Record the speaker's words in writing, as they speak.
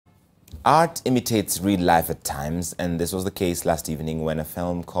Art imitates real life at times, and this was the case last evening when a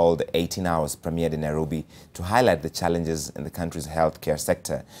film called 18 Hours premiered in Nairobi to highlight the challenges in the country's healthcare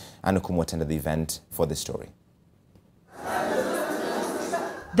sector. And Okumu attended the event for this story.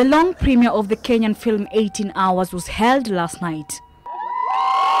 The long premiere of the Kenyan film 18 Hours was held last night.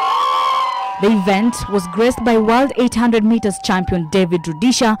 The event was graced by World 800 meters champion David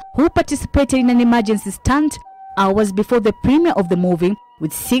Rudisha, who participated in an emergency stunt hours before the premiere of the movie,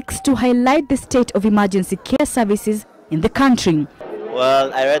 which seeks to highlight the state of emergency care services in the country.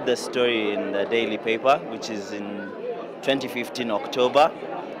 Well, I read the story in the daily paper, which is in 2015 October,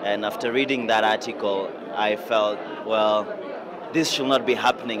 and after reading that article, I felt, well, this should not be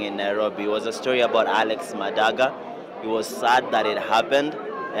happening in Nairobi. It was a story about Alex Madaga. It was sad that it happened,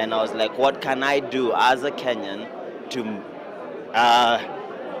 and I was like, what can I do as a Kenyan to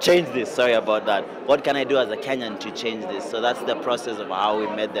change this? Sorry about that. What can I do as a Kenyan to change this? So that's the process of how we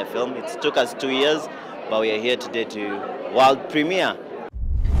made the film. It took us 2 years, but we are here today to world premiere.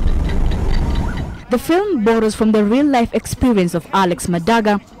 The film borrows from the real-life experience of Alex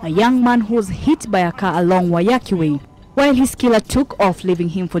Madaga, a young man who was hit by a car along Waiyaki Way. While his killer took off, leaving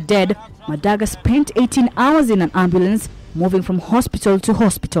him for dead, Madaga spent 18 hours in an ambulance, moving from hospital to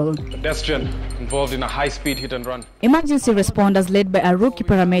hospital. Pedestrian involved in a high-speed hit-and-run. Emergency responders led by a rookie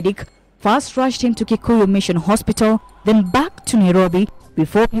paramedic first rushed him to Kikuyu Mission Hospital, then back to Nairobi,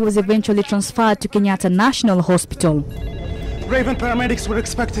 before he was eventually transferred to Kenyatta National Hospital. Raven paramedics were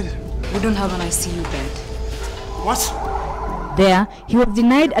expected. We don't have an ICU bed. What? There, he was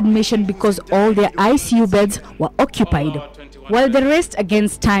denied admission because all their ICU beds were occupied. While the rest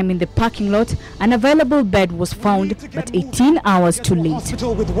against time in the parking lot, an available bed was found, but 18 hours too late.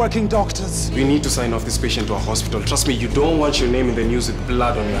 Hospital with working doctors. We need to sign off this patient to a hospital. Trust me, you don't want your name in the news with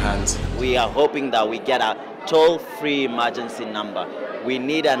blood on your hands. We are hoping that we get a toll-free emergency number. We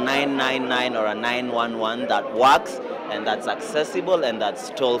need a 999 or a 911 that works and that's accessible and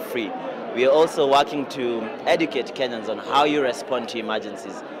that's toll-free. We are also working to educate Kenyans on how you respond to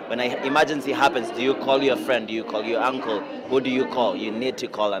emergencies. When an emergency happens, do you call your friend? Do you call your uncle? Who do you call? You need to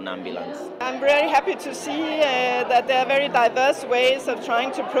call an ambulance. I'm very happy to see that there are very diverse ways of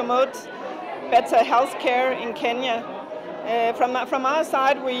trying to promote better health care in Kenya. From our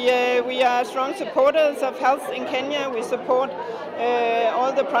side, we are strong supporters of health in Kenya. We support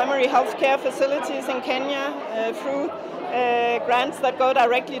all the primary health care facilities in Kenya through grants that go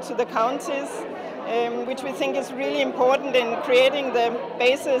directly to the counties, which we think is really important in creating the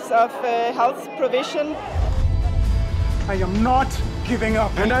basis of health provision. I am not giving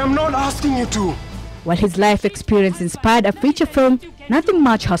up, and I am not asking you to. While his life experience inspired a feature film, nothing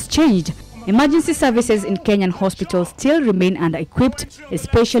much has changed. Emergency services in Kenyan hospitals still remain under-equipped,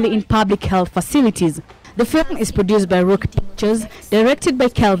 especially in public health facilities. The film is produced by Rookie Pictures, directed by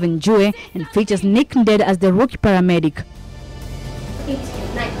Kelvin Jue, and features Nick Nded as the rookie paramedic. 8,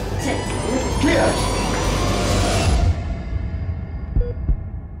 9, 10. Clear.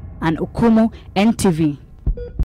 And Okumu, NTV.